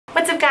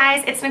What's up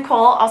guys, it's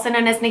Nicole, also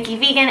known as Nikki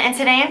Vegan, and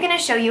today I'm going to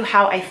show you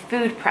how I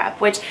food prep,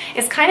 which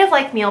is kind of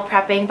like meal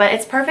prepping, but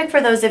it's perfect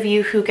for those of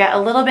you who get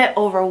a little bit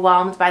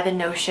overwhelmed by the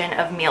notion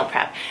of meal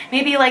prep.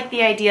 Maybe you like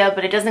the idea,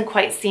 but it doesn't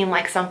quite seem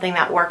like something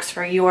that works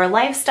for your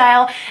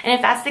lifestyle, and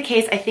if that's the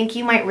case, I think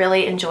you might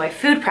really enjoy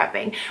food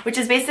prepping, which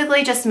is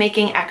basically just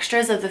making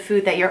extras of the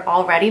food that you're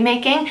already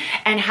making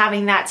and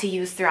having that to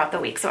use throughout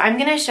the week. So I'm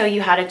going to show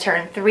you how to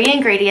turn 3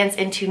 ingredients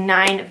into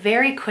 9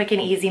 very quick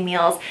and easy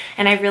meals,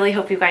 and I really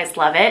hope you guys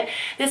love it.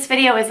 This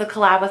video is a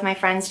collab with my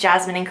friends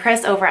Jasmine and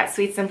Chris over at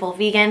Sweet Simple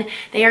Vegan.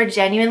 They are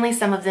genuinely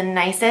some of the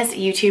nicest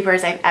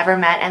YouTubers I've ever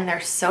met, and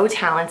they're so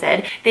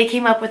talented. They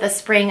came up with a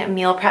spring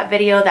meal prep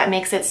video that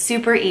makes it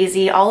super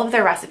easy. All of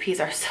their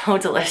recipes are so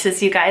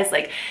delicious, you guys.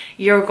 Like,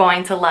 you're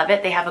going to love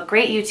it. They have a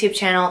great YouTube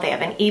channel. They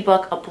have an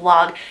ebook, a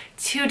blog,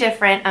 2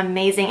 different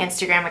amazing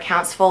Instagram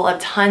accounts full of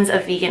tons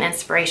of vegan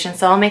inspiration.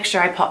 So I'll make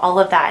sure I put all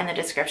of that in the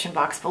description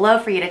box below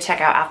for you to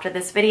check out after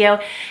this video.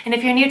 And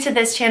if you're new to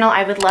this channel,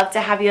 I would love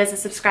to have you as a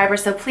subscriber.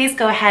 So please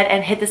go ahead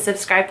and hit the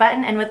subscribe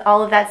button. And with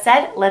all of that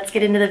said, let's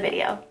get into the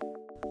video.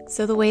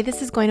 So the way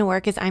this is going to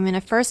work is I'm going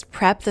to first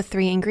prep the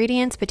 3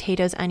 ingredients,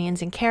 potatoes,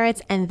 onions, and carrots,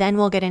 and then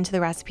we'll get into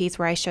the recipes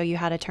where I show you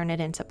how to turn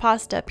it into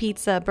pasta,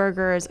 pizza,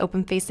 burgers,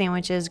 open-faced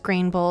sandwiches,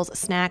 grain bowls,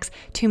 snacks,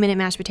 2-minute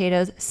mashed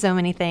potatoes, so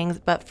many things.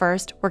 But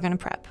first, we're going to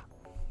prep.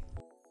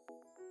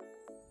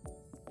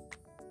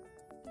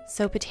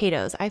 So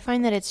potatoes, I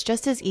find that it's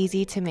just as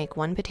easy to make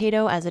 1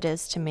 potato as it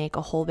is to make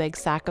a whole big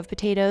sack of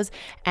potatoes.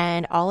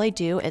 And all I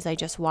do is I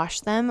just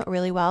wash them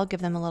really well,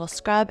 give them a little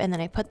scrub, and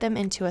then I put them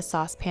into a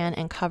saucepan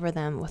and cover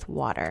them with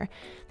water.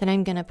 Then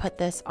I'm gonna put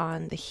this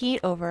on the heat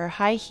over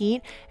high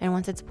heat, and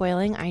once it's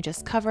boiling, I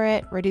just cover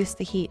it, reduce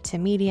the heat to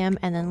medium,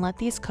 and then let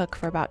these cook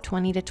for about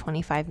 20 to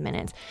 25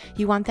 minutes.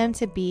 You want them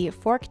to be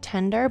fork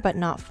tender, but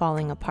not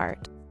falling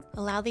apart.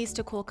 Allow these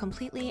to cool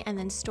completely and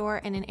then store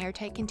in an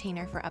airtight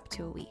container for up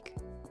to a week.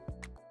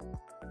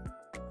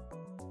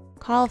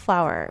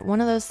 Cauliflower, one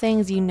of those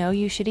things you know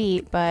you should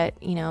eat, but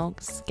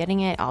getting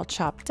it all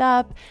chopped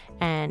up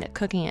and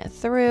cooking it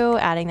through,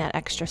 adding that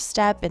extra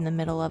step in the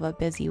middle of a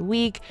busy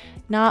week,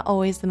 not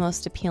always the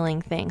most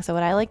appealing thing. So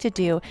what I like to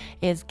do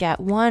is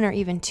get 1 or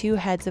even 2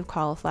 heads of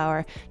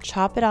cauliflower,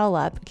 chop it all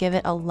up, give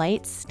it a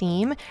light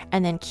steam,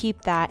 and then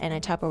keep that in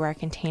a Tupperware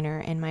container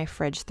in my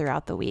fridge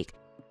throughout the week.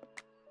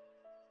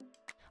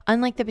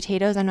 Unlike the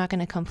potatoes, I'm not going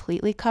to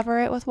completely cover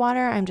it with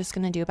water. I'm just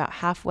going to do about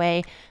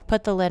halfway,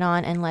 put the lid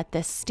on, and let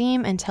this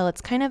steam until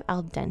it's kind of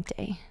al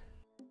dente.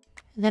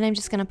 Then I'm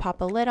just going to pop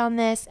a lid on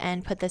this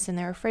and put this in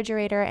the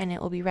refrigerator, and it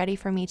will be ready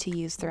for me to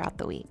use throughout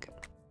the week.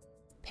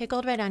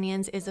 Pickled red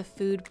onions is a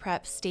food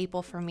prep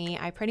staple for me.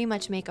 I pretty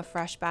much make a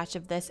fresh batch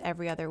of this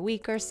every other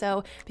week or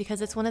so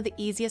because it's one of the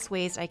easiest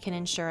ways I can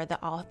ensure that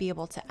I'll be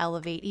able to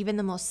elevate even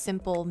the most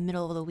simple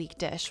middle of the week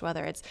dish,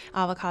 whether it's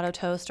avocado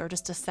toast or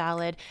just a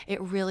salad.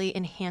 It really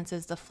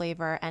enhances the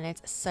flavor, and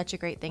it's such a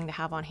great thing to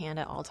have on hand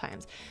at all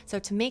times. So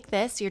to make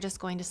this, you're just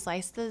going to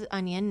slice the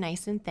onion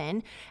nice and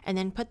thin and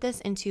then put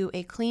this into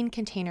a clean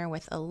container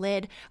with a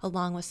lid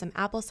along with some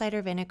apple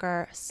cider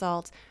vinegar,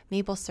 salt,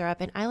 maple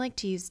syrup, and I like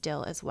to use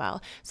dill as well.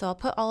 So I'll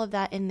put all of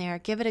that in there,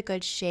 give it a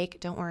good shake.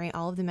 Don't worry,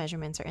 all of the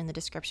measurements are in the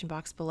description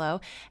box below,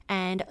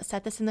 and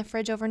set this in the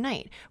fridge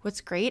overnight. What's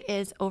great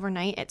is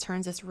overnight it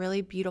turns this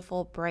really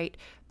beautiful, bright,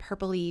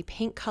 purpley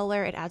pink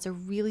color. It adds a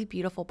really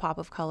beautiful pop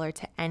of color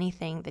to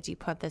anything that you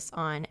put this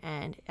on,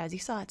 and as you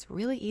saw, it's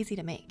really easy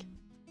to make.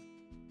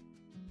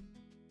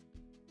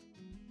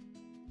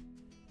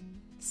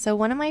 So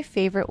one of my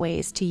favorite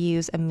ways to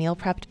use a meal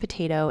prepped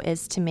potato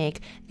is to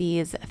make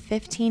these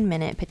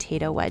 15-minute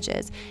potato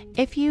wedges.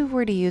 If you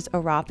were to use a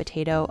raw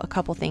potato, a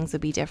couple things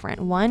would be different.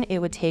 One, it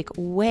would take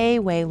way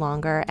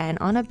longer, and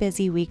on a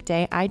busy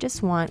weekday, I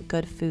just want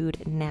good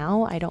food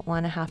now. I don't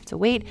want to have to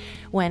wait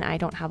when I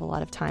don't have a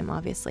lot of time,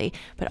 obviously.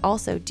 But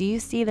also, do you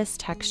see this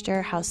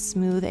texture, how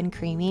smooth and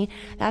creamy?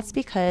 That's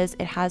because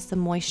it has the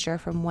moisture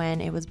from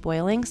when it was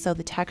boiling, so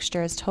the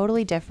texture is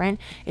totally different.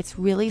 It's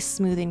really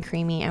smooth and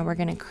creamy, and we're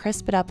going to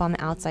crisp it up on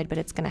the outside, but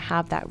it's going to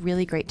have that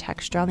really great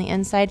texture on the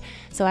inside.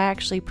 So I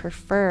actually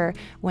prefer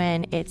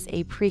when it's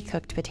a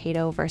pre-cooked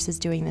potato versus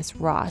doing this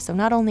raw. So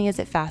not only is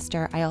it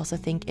faster, I also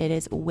think it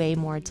is way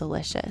more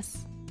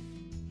delicious.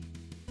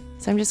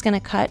 So I'm just going to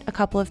cut a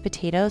couple of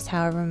potatoes,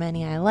 however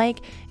many I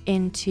like,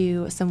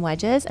 into some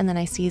wedges, and then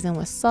I season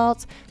with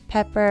salt,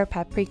 pepper,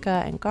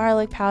 paprika, and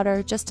garlic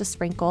powder, just a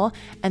sprinkle,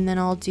 and then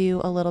I'll do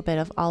a little bit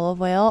of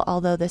olive oil,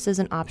 although this is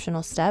an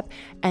optional step,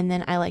 and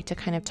then I like to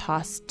kind of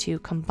toss to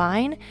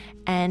combine,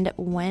 and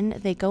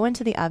when they go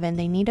into the oven,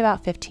 they need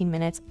about 15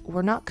 minutes.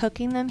 We're not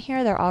cooking them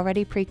here, they're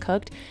already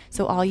pre-cooked,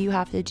 so all you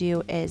have to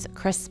do is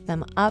crisp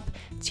them up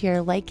to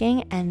your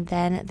liking, and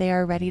then they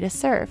are ready to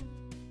serve.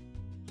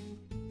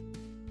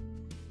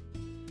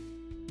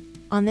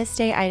 On this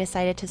day, I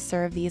decided to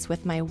serve these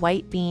with my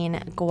white bean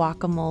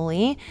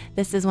guacamole.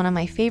 This is one of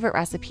my favorite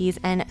recipes,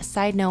 and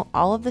side note,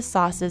 all of the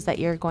sauces that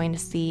you're going to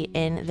see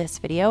in this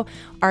video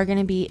are going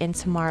to be in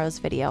tomorrow's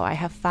video. I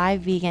have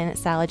 5 vegan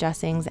salad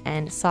dressings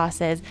and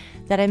sauces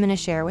that I'm going to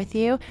share with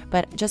you,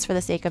 but just for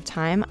the sake of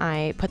time,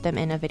 I put them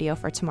in a video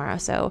for tomorrow,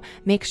 so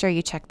make sure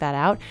you check that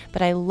out.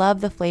 But I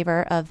love the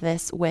flavor of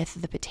this with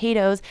the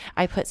potatoes.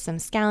 I put some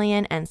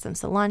scallion and some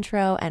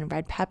cilantro and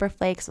red pepper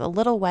flakes with a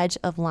little wedge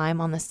of lime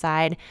on the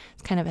side.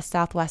 Kind of a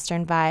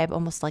southwestern vibe,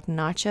 almost like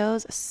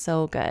nachos.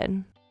 So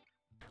good.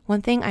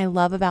 One thing I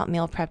love about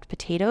meal prepped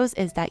potatoes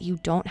is that you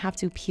don't have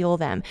to peel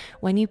them.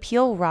 When you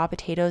peel raw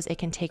potatoes, it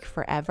can take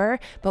forever,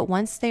 but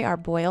once they are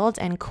boiled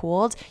and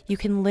cooled, you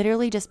can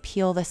literally just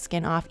peel the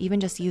skin off,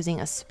 even just using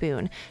a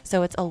spoon.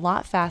 So it's a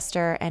lot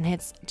faster and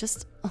it's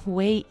just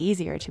way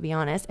easier, to be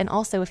honest. And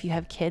also, if you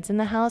have kids in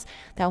the house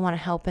that want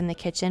to help in the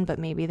kitchen, but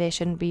maybe they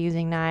shouldn't be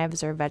using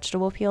knives or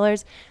vegetable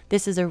peelers,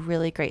 this is a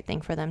really great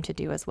thing for them to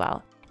do as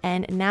well.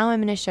 And now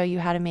I'm going to show you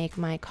how to make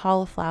my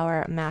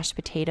cauliflower mashed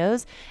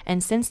potatoes.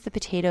 And since the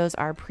potatoes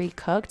are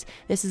pre-cooked,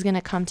 this is going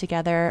to come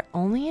together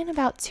only in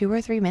about 2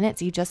 or 3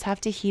 minutes. You just have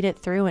to heat it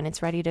through and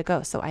it's ready to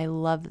go. So I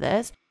love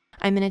this.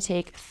 I'm going to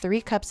take 3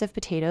 cups of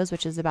potatoes,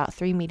 which is about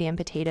 3 medium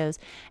potatoes,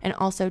 and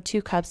also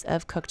 2 cups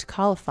of cooked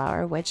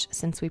cauliflower, which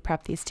since we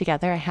prep these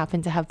together, I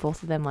happen to have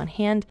both of them on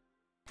hand.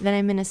 Then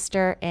I'm going to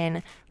stir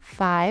in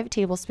 5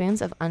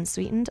 tablespoons of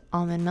unsweetened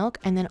almond milk,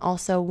 and then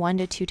also 1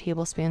 to 2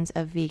 tablespoons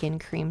of vegan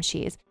cream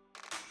cheese.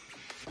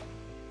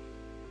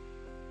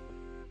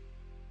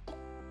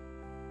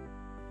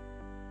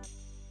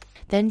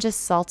 Then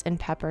just salt and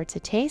pepper to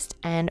taste,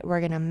 and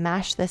we're going to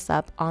mash this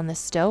up on the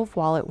stove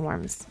while it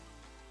warms.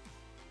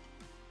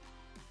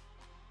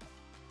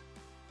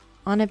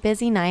 On a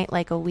busy night,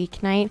 like a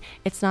weeknight,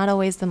 it's not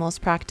always the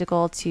most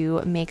practical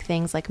to make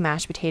things like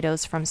mashed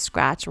potatoes from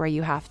scratch, where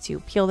you have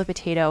to peel the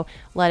potato,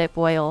 let it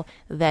boil,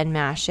 then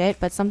mash it.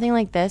 But something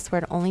like this,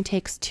 where it only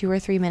takes 2 or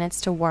 3 minutes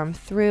to warm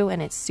through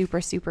and it's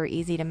super, super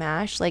easy to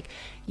mash, like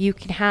you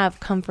can have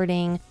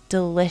comforting,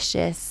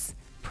 delicious,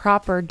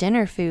 proper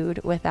dinner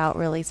food without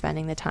really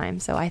spending the time.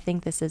 So I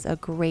think this is a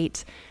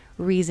great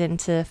reason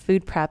to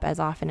food prep as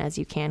often as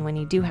you can when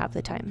you do have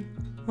the time.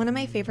 One of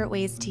my favorite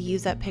ways to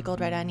use up pickled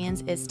red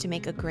onions is to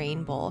make a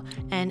grain bowl,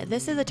 and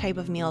this is a type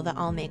of meal that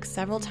I'll make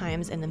several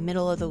times in the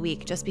middle of the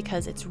week just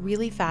because it's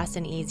really fast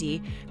and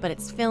easy, but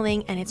it's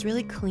filling and it's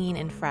really clean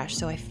and fresh,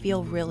 so I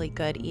feel really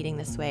good eating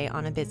this way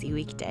on a busy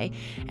weekday.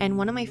 And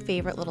one of my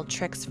favorite little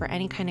tricks for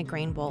any kind of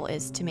grain bowl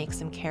is to make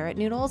some carrot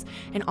noodles,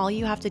 and all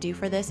you have to do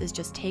for this is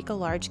just take a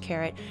large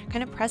carrot,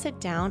 kind of press it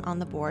down on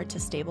the board to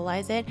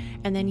stabilize it,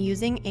 and then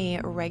using a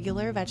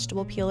regular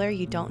vegetable peeler,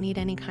 you don't need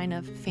any kind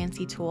of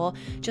fancy tool,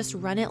 just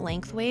run it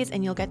lengthways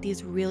and you'll get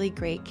these really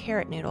great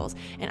carrot noodles.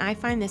 And I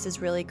find this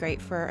is really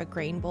great for a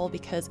grain bowl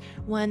because,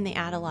 one, they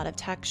add a lot of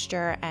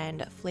texture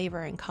and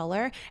flavor and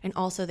color, and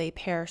also they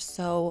pair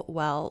so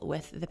well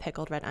with the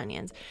pickled red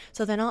onions.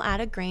 So then I'll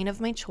add a grain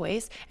of my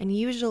choice, and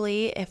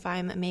usually if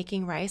I'm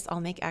making rice,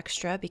 I'll make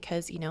extra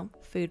because, you know,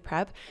 food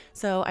prep.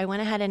 So I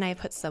went ahead and I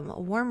put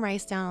some warm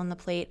rice down on the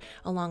plate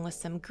along with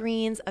some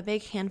greens, a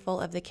big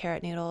handful of the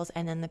carrot noodles,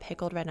 and then the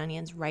pickled red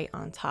onions right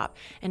on top.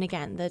 And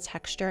again, the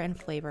texture and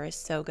flavor is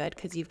so good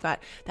because you've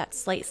got that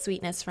slight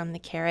sweetness from the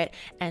carrot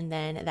and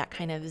then that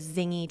kind of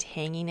zingy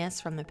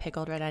tanginess from the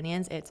pickled red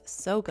onions. It's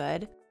so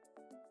good.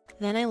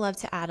 Then I love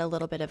to add a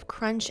little bit of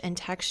crunch and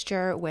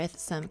texture with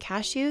some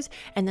cashews,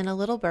 and then a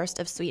little burst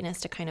of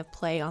sweetness to kind of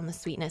play on the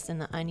sweetness in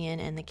the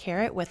onion and the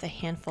carrot with a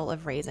handful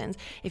of raisins.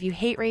 If you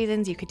hate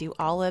raisins, you could do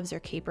olives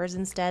or capers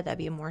instead. That'd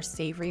be a more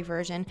savory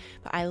version,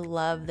 but I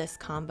love this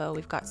combo.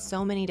 We've got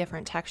so many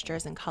different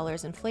textures and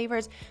colors and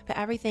flavors, but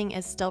everything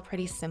is still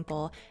pretty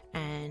simple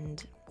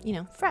and, you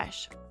know,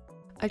 fresh.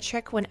 A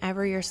trick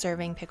whenever you're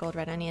serving pickled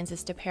red onions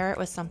is to pair it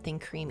with something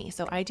creamy.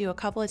 So I do a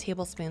couple of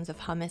tablespoons of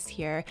hummus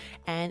here,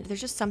 and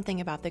there's just something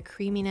about the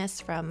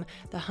creaminess from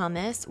the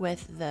hummus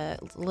with the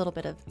little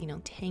bit of, you know,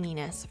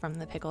 tanginess from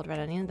the pickled red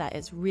onion that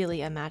is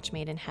really a match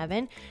made in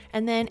heaven.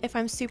 And then if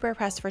I'm super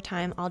pressed for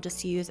time, I'll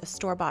just use a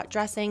store-bought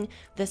dressing.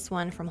 This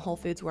one from Whole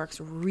Foods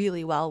works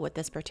really well with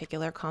this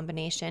particular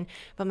combination.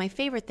 But my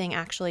favorite thing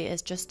actually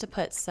is just to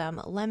put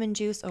some lemon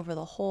juice over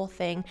the whole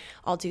thing.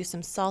 I'll do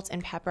some salt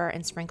and pepper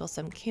and sprinkle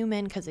some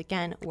cumin, because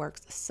again,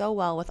 works so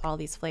well with all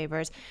these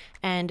flavors.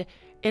 And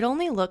it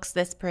only looks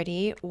this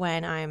pretty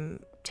when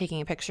I'm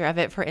taking a picture of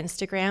it for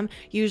Instagram.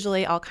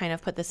 Usually I'll kind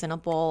of put this in a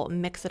bowl,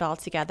 mix it all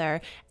together,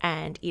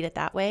 and eat it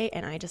that way.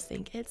 And I just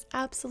think it's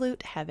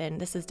absolute heaven.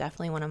 This is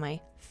definitely one of my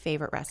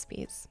favorite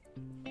recipes.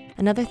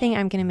 Another thing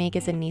I'm going to make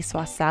is a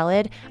niçoise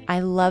salad.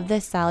 I love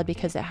this salad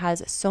because it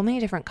has so many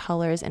different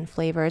colors and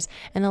flavors,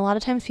 and a lot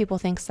of times people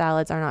think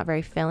salads are not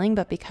very filling,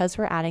 but because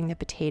we're adding the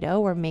potato,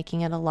 we're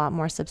making it a lot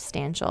more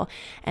substantial.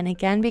 And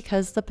again,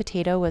 because the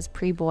potato was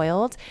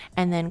pre-boiled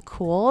and then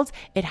cooled,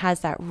 it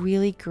has that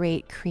really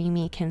great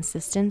creamy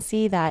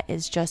consistency that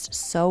is just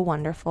so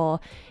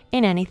wonderful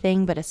in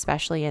anything, but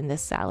especially in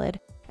this salad.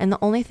 And the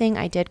only thing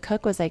I did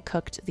cook was I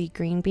cooked the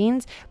green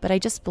beans, but I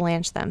just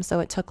blanched them. So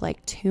it took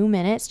like 2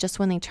 minutes. Just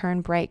when they turn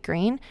bright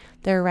green,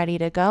 they're ready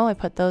to go. I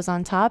put those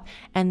on top,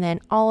 and then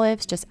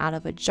olives just out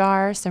of a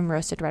jar, some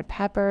roasted red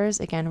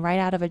peppers, again, right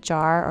out of a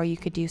jar, or you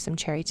could do some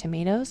cherry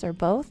tomatoes or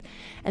both.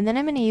 And then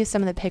I'm going to use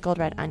some of the pickled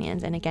red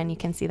onions. And again, you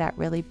can see that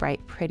really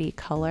bright, pretty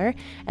color.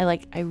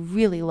 I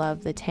really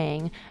love the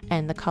tang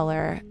and the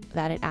color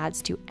that it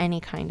adds to any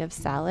kind of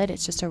salad.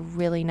 It's just a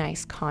really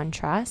nice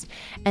contrast.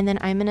 And then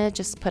I'm going to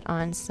just put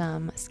on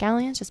some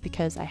scallions just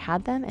because I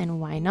had them and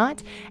why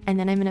not. And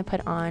then I'm going to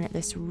put on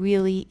this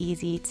really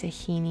easy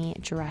tahini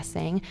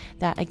dressing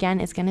that again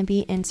is going to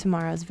be in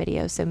tomorrow's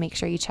video, so make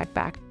sure you check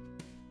back.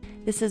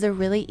 This is a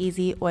really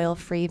easy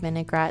oil-free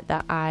vinaigrette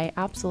that I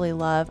absolutely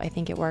love. I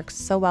think it works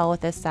so well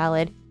with this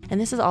salad. And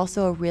this is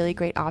also a really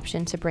great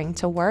option to bring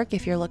to work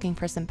if you're looking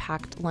for some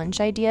packed lunch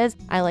ideas.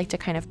 I like to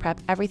kind of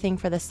prep everything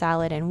for the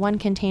salad in one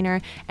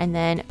container and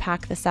then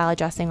pack the salad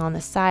dressing on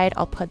the side.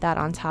 I'll put that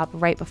on top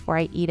right before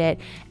I eat it.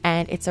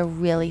 And it's a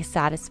really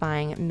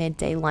satisfying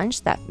midday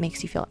lunch that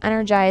makes you feel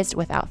energized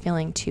without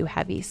feeling too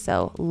heavy.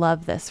 So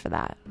love this for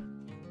that.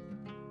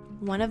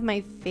 One of my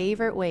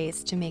favorite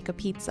ways to make a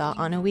pizza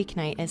on a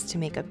weeknight is to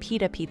make a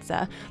pita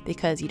pizza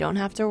because you don't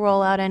have to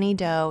roll out any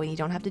dough and you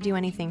don't have to do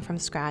anything from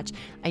scratch.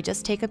 I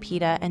just take a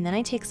pita and then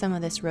I take some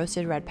of this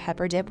roasted red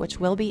pepper dip, which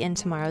will be in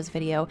tomorrow's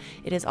video.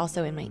 It is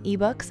also in my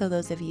ebook, so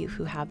those of you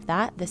who have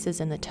that, this is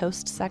in the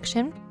toast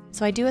section.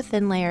 So I do a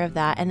thin layer of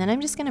that, and then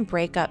I'm just going to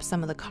break up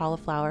some of the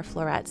cauliflower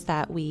florets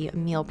that we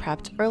meal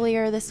prepped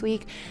earlier this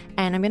week,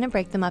 and I'm going to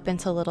break them up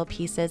into little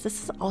pieces.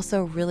 This is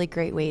also a really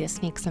great way to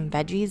sneak some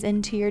veggies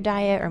into your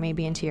diet or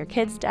maybe into your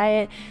kids'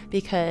 diet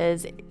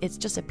because it's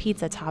just a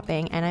pizza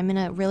topping, and I'm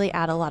going to really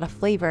add a lot of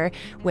flavor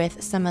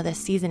with some of the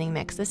seasoning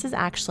mix. This is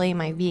actually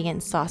my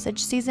vegan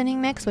sausage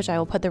seasoning mix, which I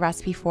will put the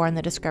recipe for in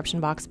the description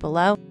box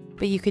below.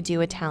 But you could do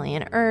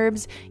Italian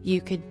herbs,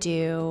 you could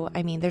do,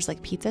 there's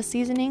like pizza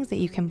seasonings that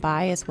you can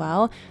buy as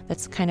well.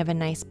 That's kind of a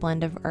nice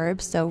blend of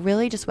herbs. So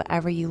really just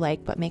whatever you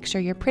like, but make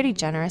sure you're pretty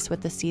generous with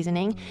the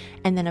seasoning.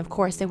 And then of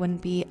course it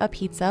wouldn't be a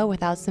pizza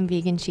without some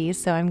vegan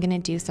cheese. So I'm gonna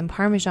do some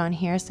Parmesan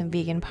here, some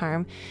vegan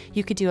parm.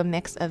 You could do a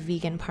mix of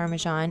vegan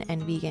Parmesan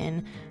and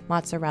vegan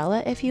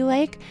mozzarella if you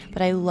like,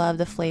 but I love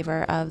the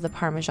flavor of the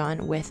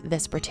Parmesan with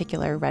this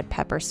particular red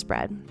pepper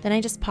spread. Then I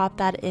just pop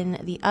that in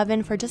the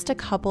oven for just a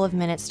couple of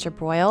minutes to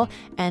broil.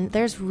 And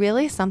there's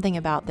really something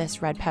about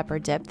this red pepper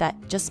dip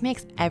that just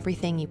makes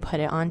everything you put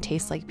it on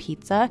taste like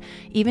pizza.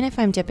 Even if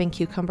I'm dipping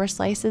cucumber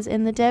slices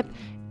in the dip,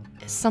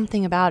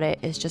 something about it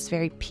is just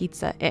very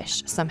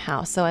pizza-ish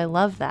somehow. So I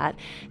love that.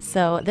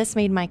 So this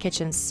made my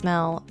kitchen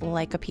smell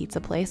like a pizza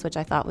place, which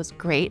I thought was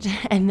great.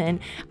 And then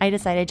I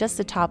decided just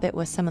to top it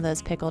with some of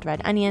those pickled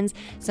red onions,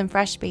 some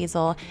fresh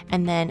basil,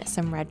 and then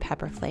some red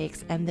pepper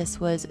flakes. And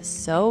this was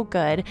so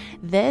good.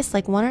 This,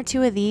 like 1 or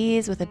 2 of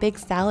these with a big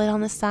salad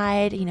on the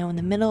side, in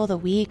the middle of the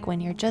week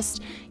when you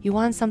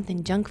want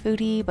something junk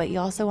foody, but you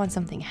also want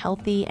something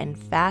healthy and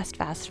fast.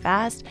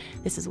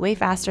 This is way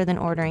faster than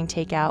ordering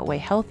takeout, way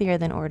healthier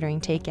than ordering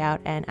takeout,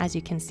 and as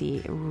you can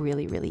see,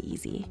 really, really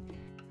easy.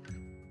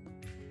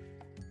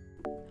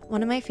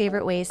 One of my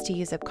favorite ways to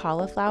use up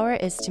cauliflower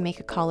is to make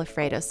a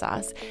caulifredo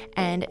sauce,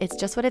 and it's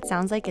just what it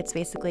sounds like. It's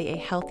basically a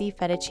healthy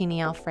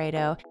fettuccine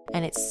alfredo,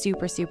 and it's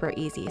super, super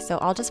easy. So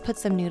I'll just put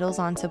some noodles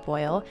on to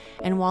boil,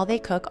 and while they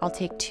cook, I'll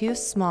take 2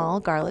 small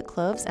garlic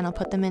cloves and I'll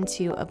put them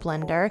into a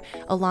blender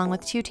along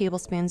with 2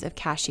 tablespoons of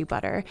cashew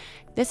butter.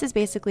 This is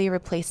basically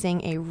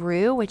replacing a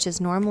roux, which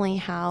is normally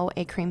how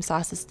a cream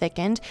sauce is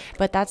thickened,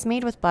 but that's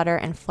made with butter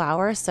and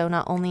flour. So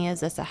not only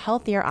is this a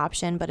healthier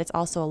option, but it's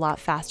also a lot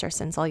faster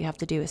since all you have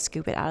to do is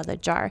scoop it out of the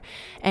jar.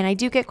 And I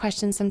do get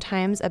questions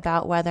sometimes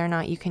about whether or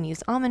not you can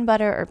use almond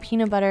butter or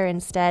peanut butter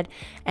instead.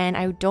 And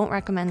I don't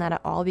recommend that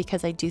at all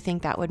because I do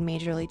think that would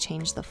majorly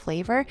change the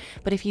flavor.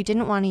 But if you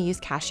didn't want to use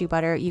cashew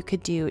butter, you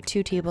could do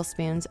 2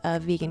 tablespoons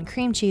of vegan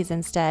cream cheese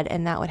instead,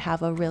 and that would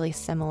have a really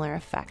similar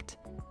effect.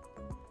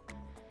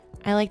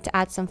 I like to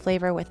add some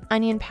flavor with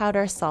onion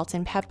powder, salt,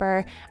 and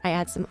pepper. I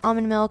add some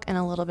almond milk and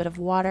a little bit of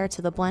water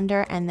to the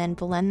blender and then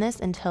blend this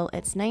until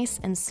it's nice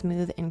and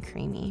smooth and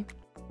creamy.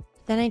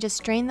 Then I just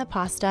strain the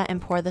pasta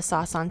and pour the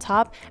sauce on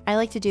top. I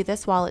like to do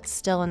this while it's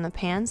still in the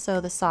pan so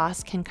the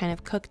sauce can kind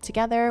of cook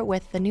together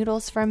with the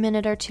noodles for a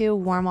minute or 2,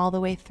 warm all the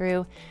way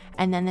through,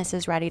 and then this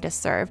is ready to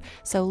serve.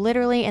 So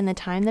literally in the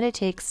time that it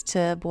takes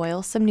to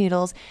boil some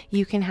noodles,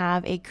 you can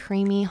have a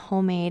creamy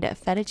homemade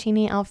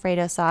fettuccine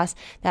alfredo sauce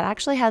that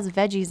actually has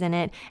veggies in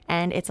it,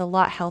 and it's a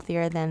lot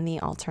healthier than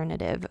the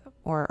alternative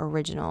or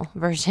original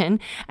version.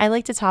 I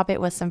like to top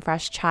it with some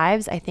fresh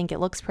chives. I think it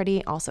looks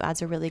pretty, also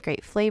adds a really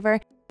great flavor.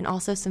 And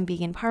also some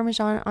vegan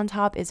Parmesan on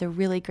top is a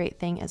really great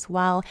thing as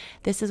well.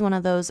 This is one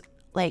of those,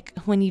 like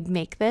when you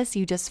make this,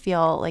 you just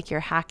feel like you're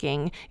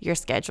hacking your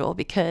schedule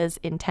because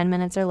in 10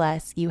 minutes or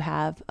less, you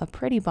have a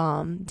pretty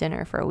bomb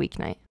dinner for a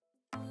weeknight.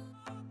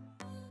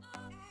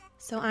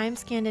 So I'm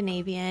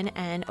Scandinavian,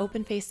 and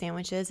open-faced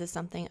sandwiches is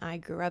something I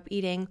grew up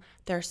eating.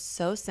 They're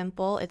so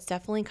simple. It's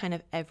definitely kind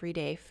of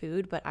everyday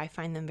food, but I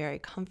find them very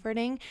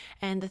comforting.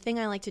 And the thing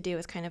I like to do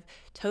is kind of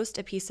toast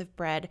a piece of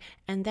bread,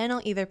 and then I'll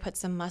either put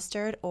some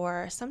mustard,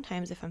 or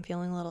sometimes if I'm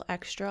feeling a little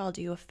extra, I'll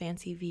do a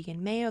fancy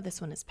vegan mayo.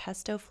 This one is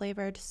pesto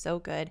flavored, so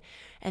good.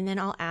 And then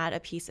I'll add a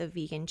piece of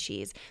vegan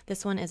cheese.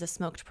 This one is a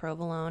smoked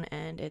provolone,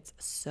 and it's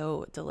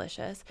so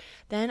delicious.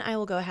 Then I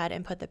will go ahead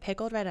and put the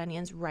pickled red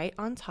onions right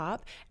on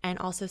top, and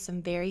also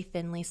some very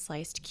thinly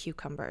sliced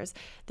cucumbers.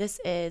 This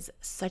is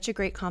such a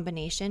great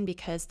combination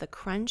because the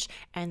crunch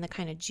and the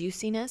kind of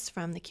juiciness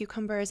from the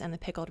cucumbers and the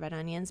pickled red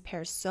onions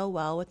pairs so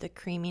well with the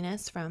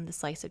creaminess from the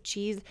slice of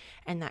cheese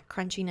and that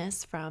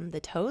crunchiness from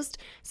the toast.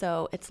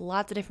 So it's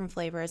lots of different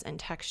flavors and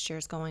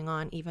textures going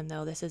on, even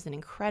though this is an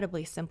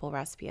incredibly simple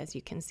recipe, as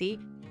you can see.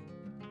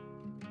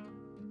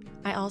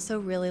 I also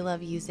really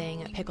love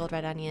using pickled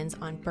red onions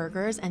on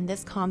burgers, and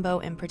this combo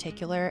in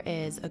particular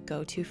is a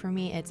go-to for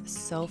me. It's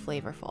so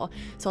flavorful.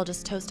 So I'll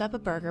just toast up a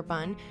burger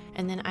bun,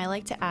 and then I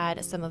like to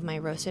add some of my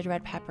roasted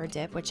red pepper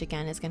dip, which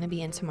again is going to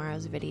be in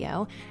tomorrow's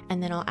video,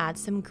 and then I'll add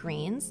some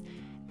greens.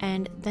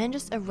 And then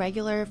just a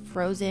regular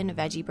frozen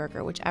veggie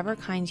burger, whichever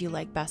kind you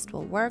like best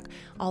will work.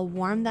 I'll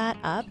warm that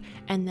up,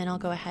 and then I'll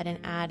go ahead and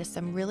add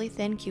some really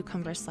thin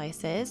cucumber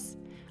slices,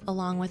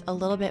 along with a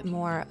little bit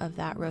more of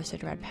that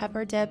roasted red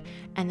pepper dip,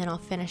 and then I'll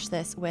finish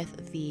this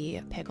with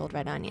the pickled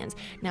red onions.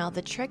 Now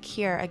the trick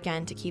here,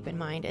 again, to keep in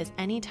mind is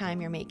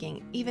anytime you're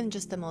making even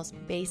just the most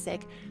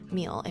basic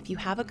meal, if you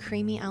have a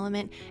creamy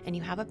element and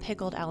you have a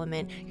pickled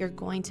element, you're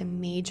going to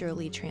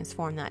majorly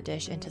transform that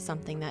dish into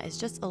something that is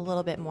just a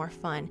little bit more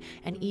fun,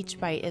 and each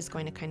bite is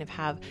going to kind of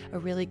have a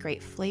really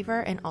great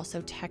flavor and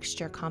also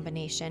texture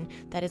combination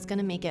that is going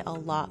to make it a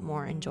lot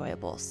more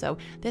enjoyable. So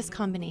this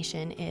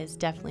combination is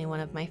definitely one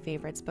of my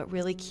favorites, but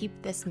really keep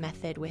this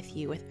method with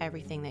you with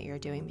everything that you're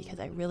doing because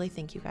I really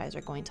think you guys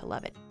are going to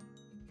love it.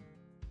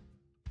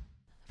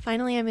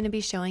 Finally, I'm going to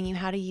be showing you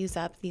how to use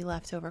up the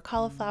leftover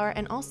cauliflower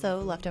and also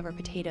leftover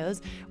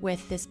potatoes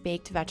with this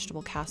baked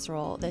vegetable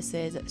casserole. This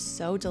is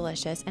so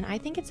delicious, and I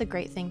think it's a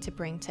great thing to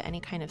bring to any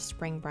kind of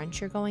spring brunch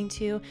you're going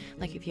to.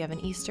 Like if you have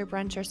an Easter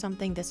brunch or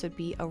something, this would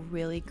be a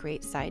really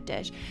great side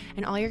dish.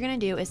 And all you're going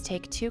to do is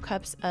take 2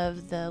 cups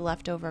of the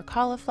leftover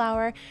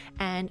cauliflower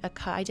and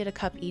I did a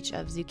cup each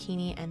of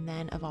zucchini and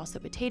then of also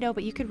potato,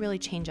 but you could really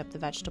change up the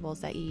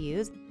vegetables that you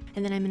use.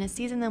 And then I'm going to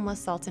season them with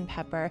salt and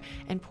pepper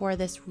and pour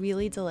this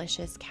really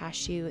delicious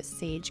cashew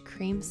sage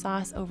cream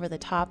sauce over the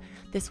top.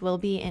 This will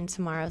be in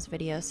tomorrow's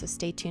video, so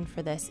stay tuned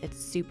for this.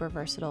 It's super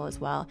versatile as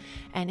well.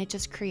 And it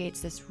just creates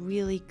this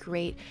really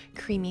great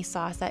creamy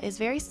sauce that is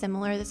very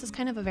similar. This is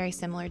kind of a very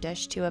similar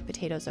dish to a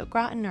potatoes au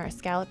gratin or a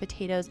scallop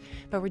potatoes,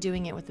 but we're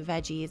doing it with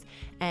veggies.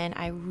 And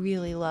I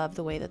really love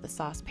the way that the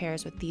sauce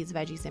pairs with these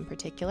veggies in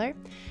particular.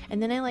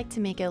 And then I like to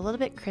make it a little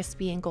bit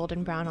crispy and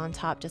golden brown on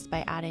top just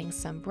by adding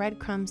some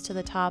breadcrumbs to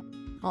the top.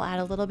 I'll add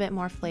a little bit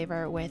more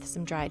flavor with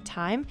some dried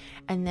thyme,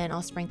 and then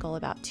I'll sprinkle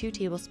about 2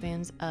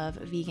 tablespoons of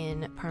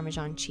vegan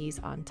Parmesan cheese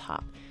on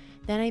top.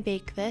 Then I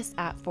bake this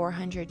at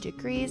 400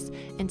 degrees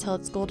until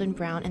it's golden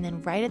brown, and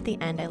then right at the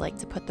end I like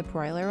to put the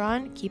broiler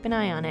on. Keep an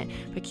eye on it,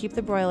 but keep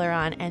the broiler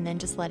on and then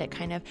just let it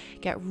kind of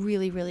get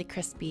really, really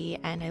crispy.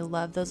 And I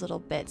love those little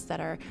bits that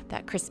are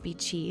that crispy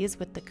cheese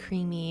with the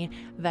creamy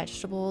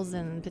vegetables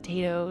and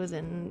potatoes,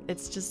 and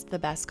it's just the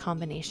best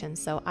combination.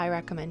 So I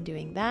recommend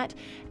doing that.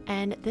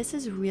 And this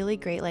is really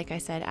great, like I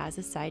said, as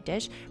a side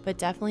dish, but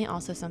definitely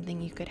also something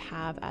you could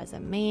have as a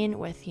main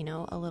with, you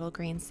know, a little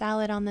green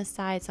salad on the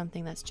side,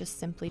 something that's just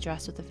simply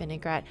dressed with a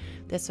vinaigrette.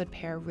 This would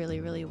pair really,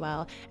 really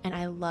well. And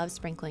I love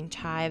sprinkling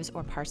chives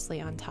or parsley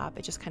on top.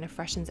 It just kind of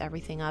freshens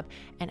everything up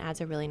and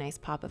adds a really nice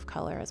pop of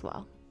color as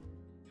well.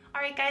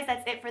 Alright guys,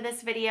 that's it for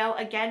this video.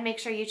 Again, make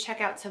sure you check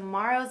out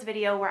tomorrow's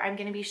video where I'm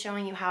going to be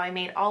showing you how I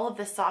made all of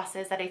the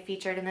sauces that I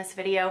featured in this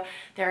video.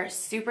 They're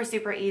super,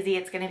 super easy.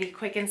 It's going to be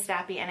quick and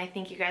snappy, and I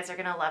think you guys are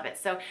going to love it.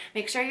 So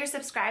make sure you're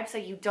subscribed so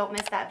you don't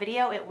miss that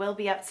video. It will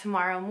be up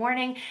tomorrow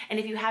morning. And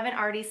if you haven't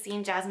already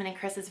seen Jasmine and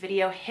Chris's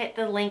video, hit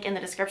the link in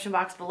the description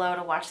box below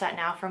to watch that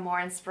now for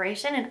more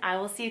inspiration. And I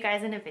will see you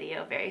guys in a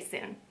video very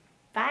soon.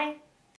 Bye!